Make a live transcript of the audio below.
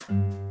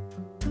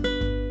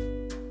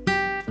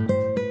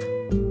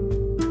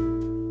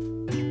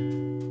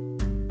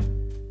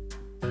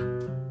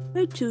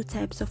are two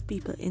types of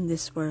people in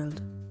this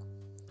world: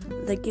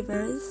 the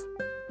givers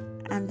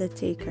and the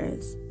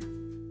takers.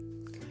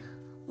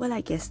 Well,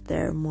 I guess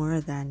there are more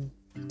than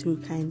two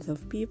kinds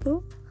of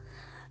people.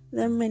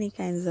 There are many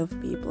kinds of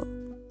people.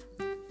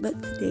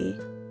 But today,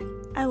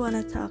 I want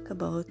to talk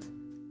about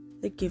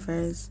the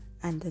givers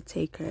and the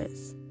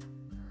takers.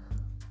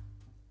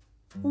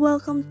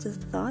 Welcome to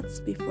Thoughts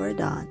Before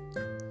Dawn.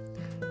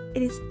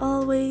 It is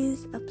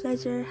always a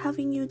pleasure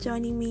having you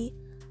joining me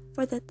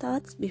for the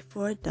Thoughts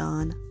Before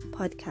Dawn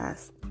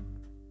podcast.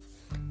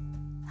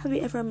 Have you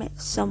ever met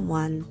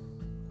someone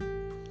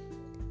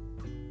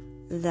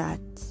that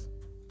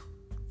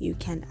you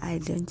can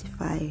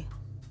identify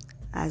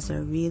as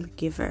a real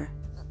giver?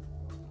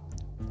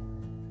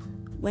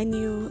 When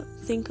you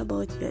think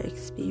about your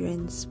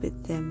experience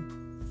with them,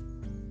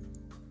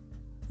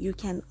 you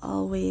can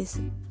always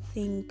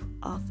think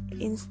of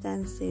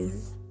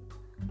instances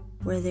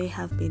where they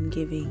have been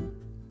giving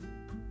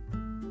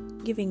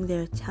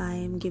their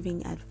time,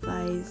 giving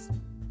advice,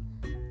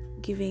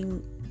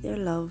 giving their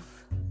love,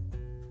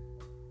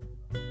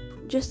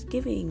 just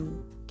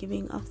giving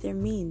of their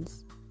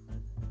means.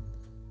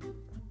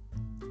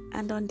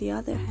 And on the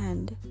other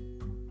hand,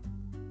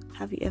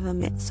 have you ever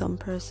met some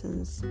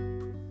persons,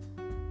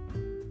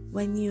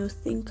 when you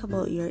think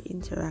about your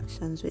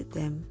interactions with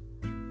them,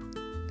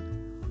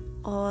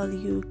 all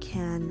you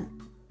can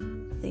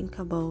think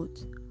about,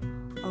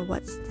 or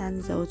what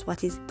stands out,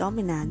 what is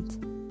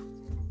dominant,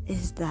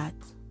 is that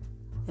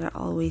they're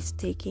always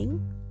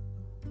taking,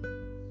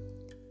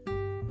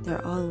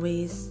 they're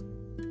always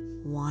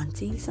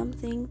wanting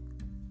something?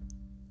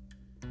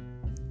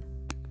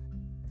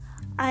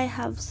 I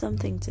have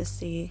something to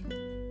say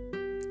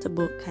to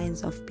both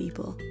kinds of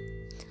people.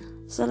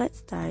 So let's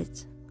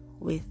start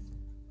with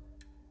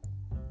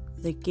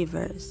the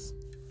givers.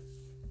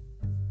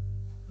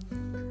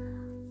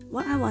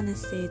 What I want to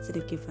say to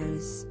the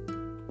givers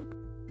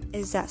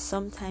is that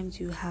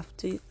sometimes you have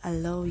to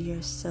allow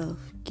yourself,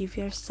 give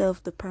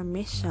yourself the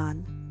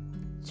permission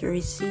to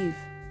receive.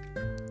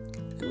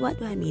 And what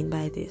do I mean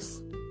by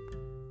this?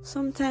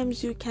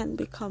 Sometimes you can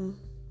become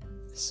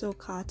so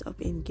caught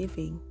up in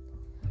giving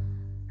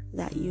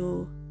that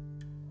you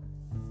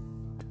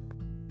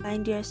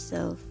find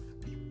yourself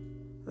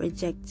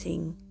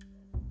rejecting,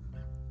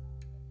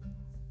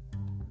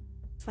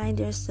 find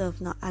yourself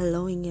not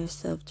allowing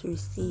yourself to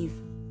receive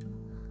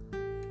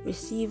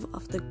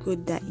of the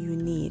good that you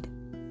need.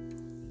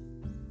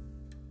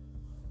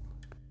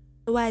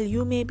 While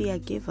you may be a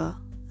giver,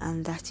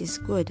 and that is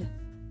good,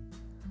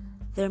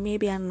 there may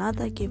be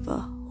another giver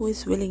who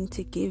is willing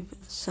to give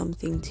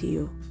something to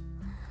you,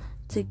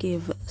 to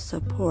give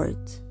support,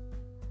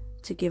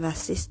 to give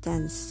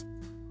assistance,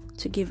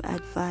 to give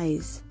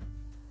advice.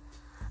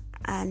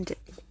 And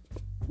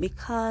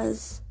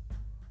because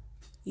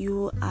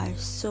you are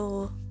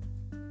so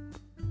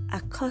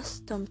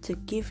accustomed to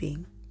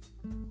giving,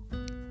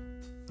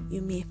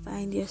 you may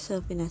find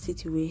yourself in a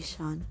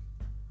situation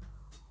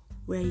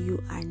where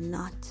you are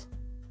not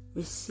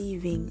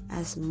receiving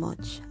as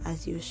much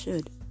as you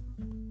should.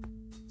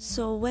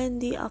 So when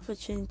the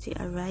opportunity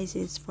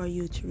arises for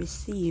you to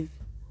receive,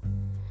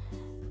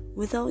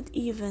 without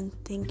even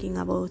thinking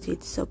about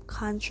it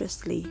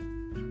subconsciously,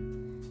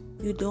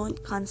 you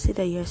don't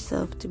consider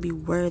yourself to be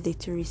worthy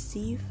to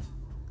receive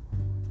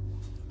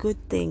good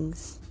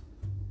things,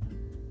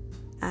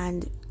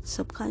 and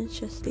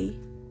subconsciously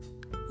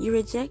you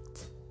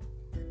reject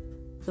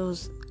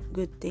those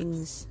good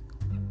things,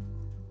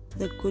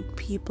 the good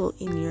people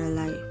in your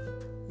life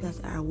that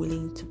are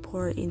willing to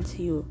pour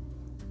into you.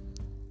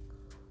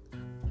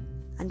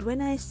 And when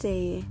I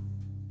say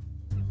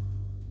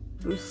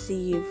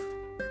receive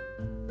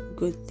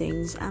good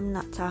things, I'm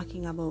not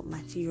talking about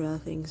material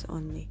things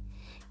only.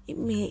 It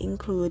may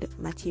include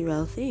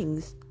material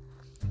things,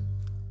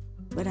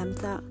 but I'm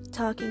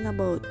talking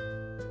about,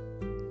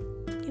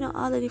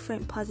 all the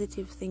different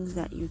positive things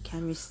that you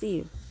can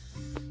receive.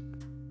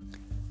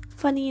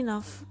 Funny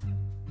enough,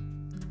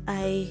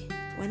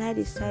 when I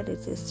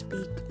decided to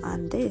speak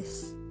on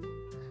this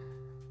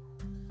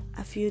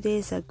a few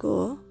days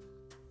ago,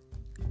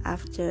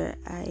 after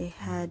I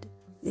had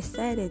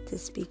decided to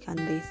speak on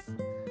this,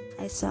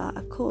 I saw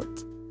a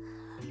quote.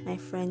 My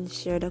friend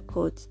shared a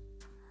quote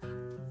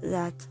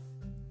that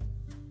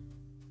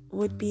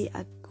would be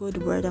a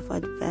good word of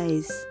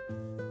advice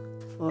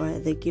for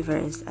the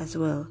givers as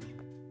well.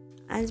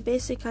 And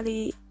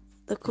basically,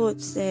 the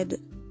quote said,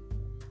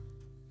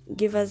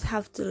 givers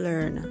have to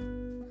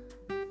learn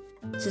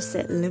to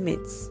set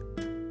limits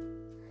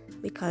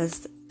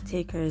because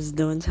takers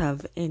don't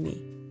have any.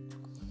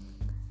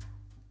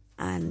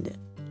 And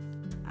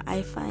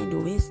I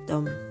find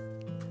wisdom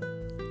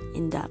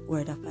in that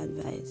word of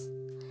advice,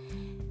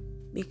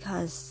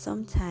 because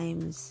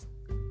sometimes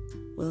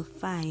we'll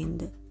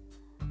find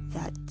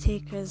that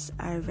takers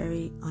are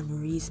very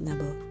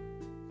unreasonable,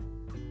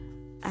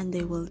 and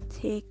they will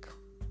take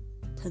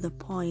to the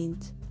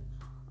point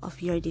of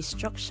your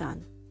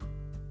destruction.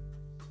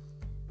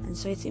 And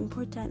so it's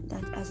important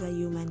that as a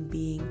human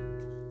being,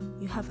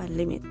 you have a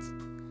limit.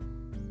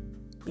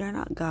 You're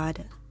not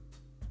God.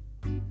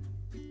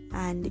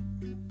 And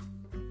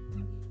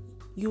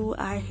you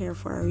are here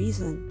for a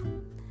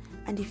reason.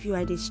 And if you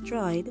are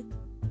destroyed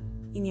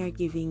in your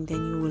giving,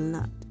 then you will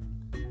not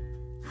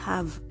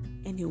have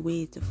any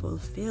way to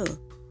fulfill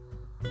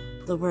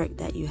the work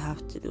that you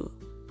have to do,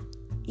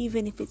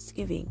 even if it's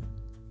giving.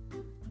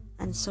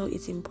 And so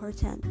it's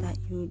important that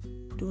you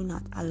do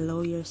not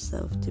allow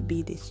yourself to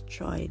be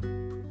destroyed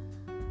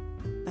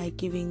by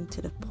giving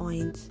to the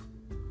point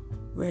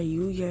where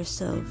you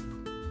yourself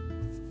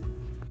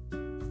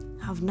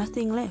have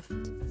nothing left.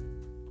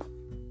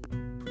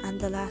 And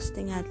the last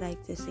thing I'd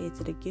like to say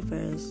to the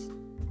givers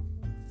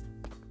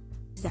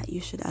is that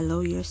you should allow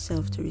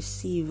yourself to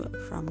receive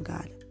from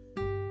God.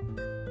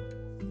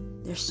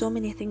 There's so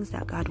many things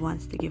that God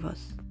wants to give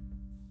us.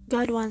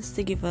 God wants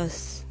to give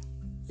us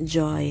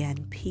joy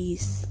and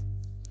peace.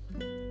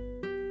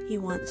 He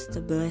wants to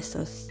bless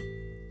us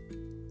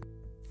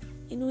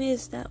in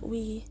ways that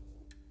we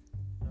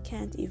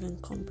can't even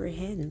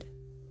comprehend.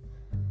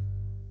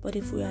 But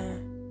if we are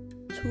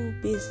too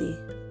busy,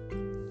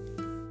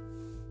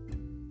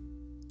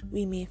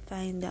 we may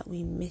find that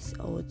we miss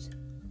out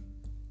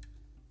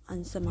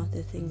on some of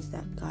the things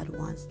that God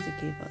wants to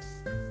give us.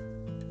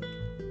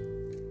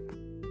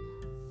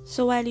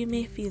 So while you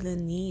may feel the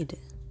need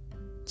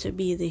to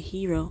be the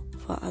hero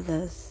for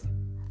others,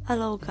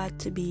 allow God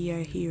to be your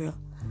hero.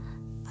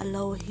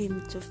 Allow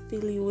Him to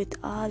fill you with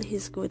all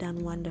His good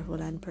and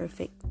wonderful and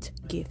perfect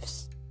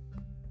gifts.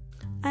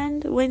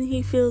 And when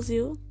He fills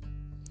you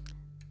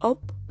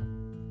up,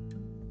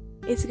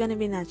 it's going to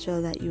be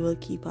natural that you will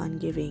keep on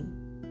giving.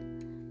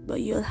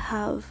 But you'll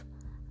have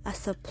a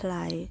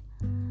supply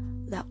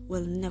that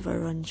will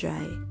never run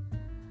dry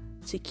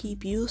to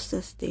keep you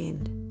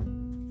sustained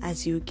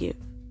as you give.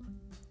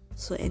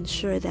 So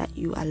ensure that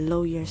you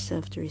allow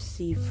yourself to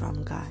receive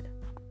from God.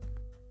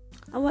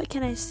 And what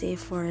can I say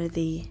for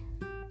the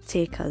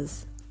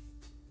takers?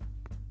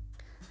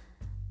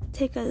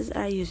 Takers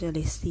are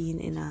usually seen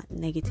in a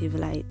negative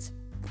light,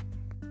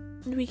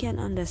 and we can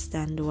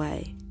understand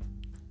why.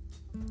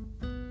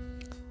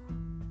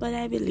 But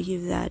I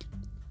believe that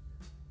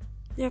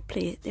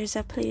there's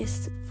a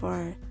place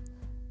for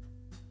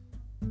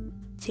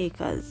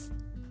takers,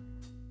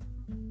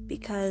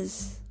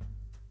 because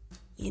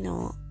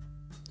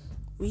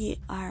we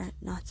are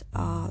not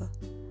all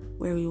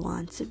where we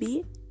want to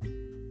be,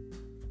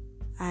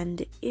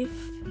 and if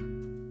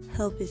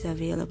help is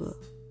available,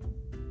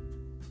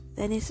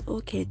 then it's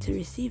okay to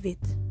receive it.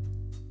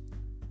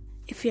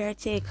 If you're a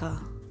taker,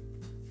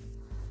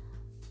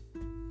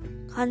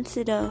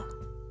 consider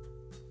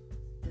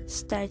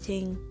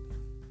starting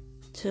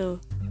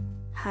to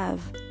have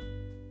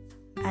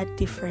a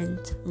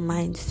different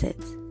mindset.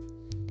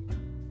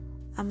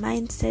 A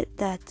mindset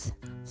that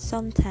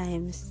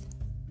sometimes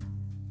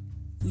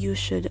you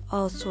should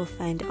also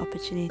find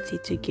opportunity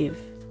to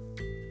give.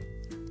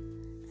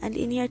 And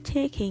in your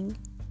taking,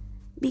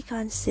 be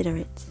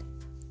considerate.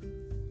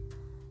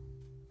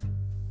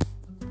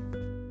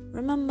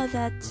 Remember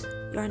that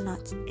you're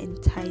not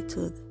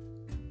entitled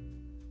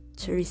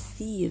to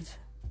receive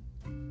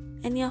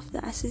any of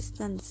the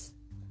assistance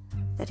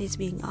that is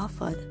being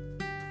offered.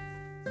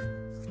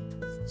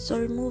 So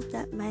remove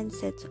that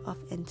mindset of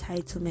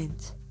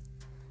entitlement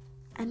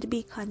and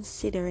be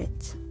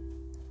considerate.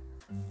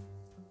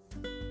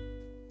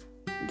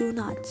 Do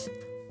not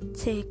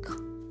take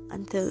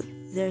until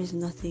there is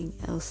nothing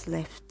else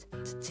left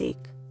to take.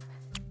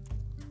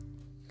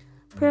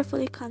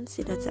 Prayerfully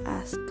consider to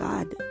ask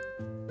God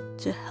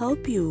to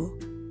help you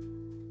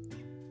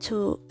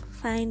to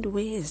find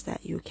ways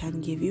that you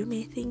can give. You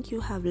may think you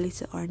have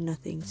little or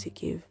nothing to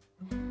give,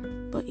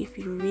 but if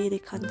you really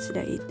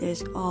consider it,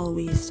 there's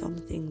always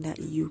something that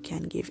you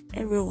can give.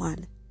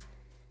 Everyone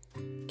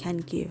can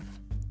give.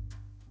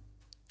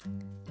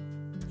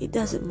 It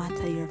doesn't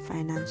matter your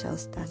financial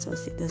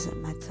status. It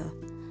doesn't matter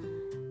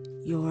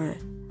your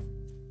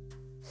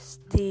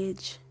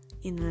stage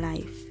in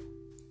life.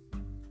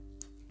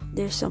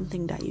 There's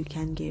something that you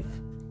can give.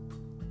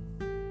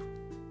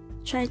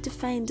 Try to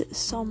find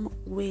some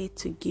way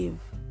to give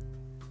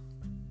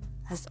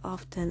as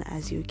often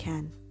as you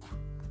can.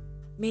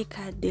 Make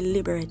a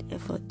deliberate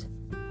effort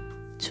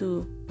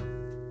to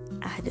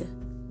add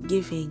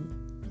giving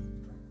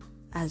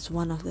as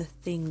one of the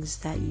things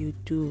that you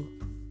do.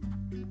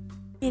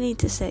 You need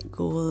to set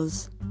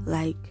goals,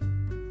 like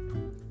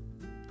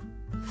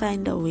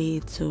find a way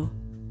to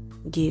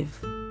give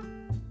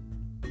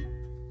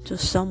to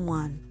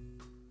someone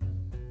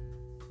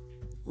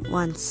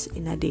once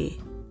in a day.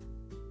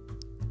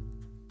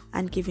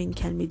 And giving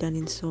can be done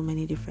in so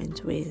many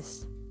different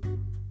ways.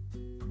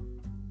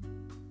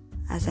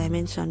 As I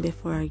mentioned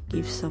before,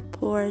 give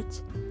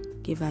support,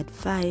 give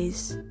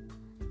advice,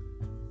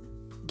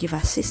 give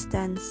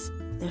assistance.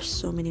 There's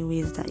so many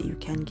ways that you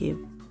can give.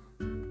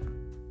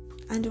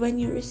 And when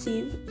you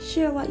receive,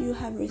 share what you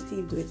have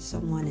received with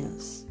someone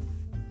else.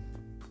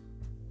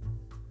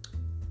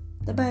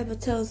 The Bible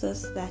tells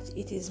us that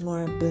it is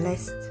more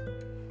blessed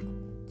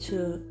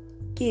to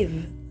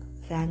give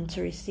than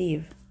to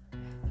receive.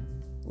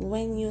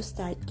 When you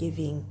start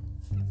giving,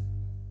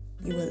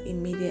 you will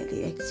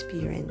immediately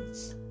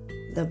experience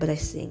the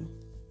blessing.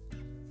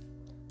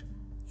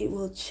 It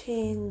will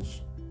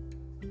change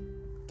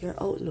your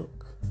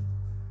outlook.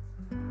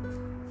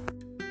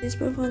 It's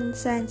proven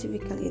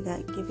scientifically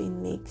that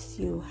giving makes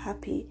you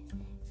happy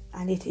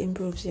and it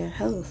improves your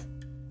health.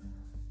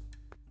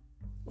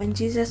 When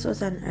Jesus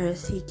was on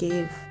earth, he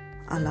gave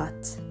a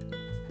lot.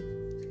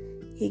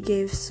 He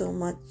gave so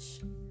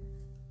much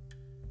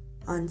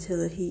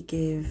until he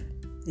gave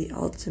the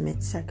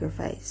ultimate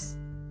sacrifice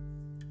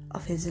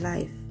of his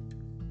life.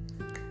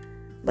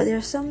 But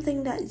there's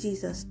something that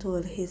Jesus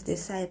told his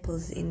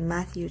disciples in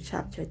Matthew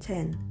chapter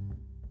 10.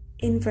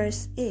 In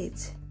verse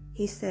 8,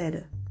 he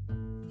said,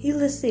 "Heal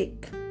the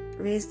sick,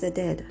 raise the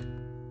dead,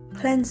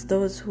 cleanse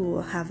those who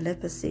have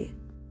leprosy,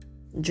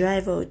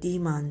 drive out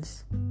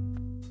demons."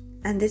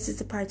 And this is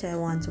the part I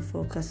want to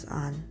focus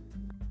on.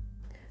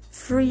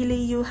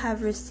 Freely you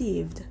have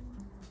received,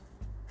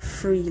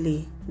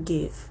 freely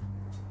give.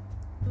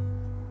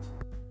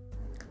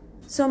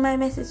 So my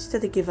message to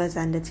the givers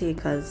and the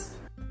takers: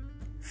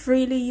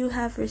 freely you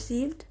have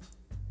received,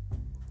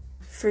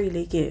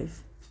 freely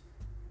give.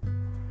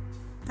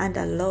 And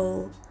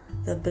allow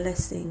the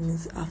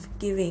blessings of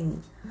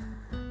giving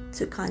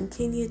to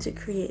continue to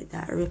create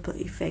that ripple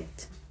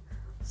effect,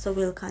 so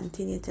we'll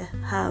continue to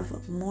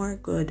have more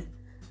good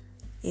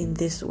in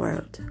this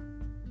world.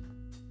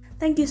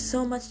 Thank you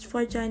so much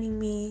for joining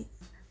me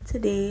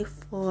today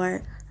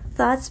for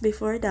Thoughts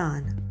Before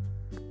Dawn.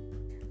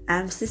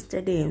 I'm Sister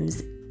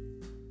Dames,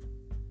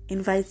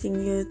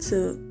 inviting you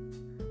to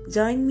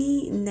join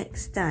me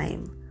next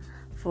time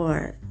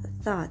for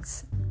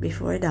Thoughts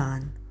Before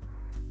Dawn.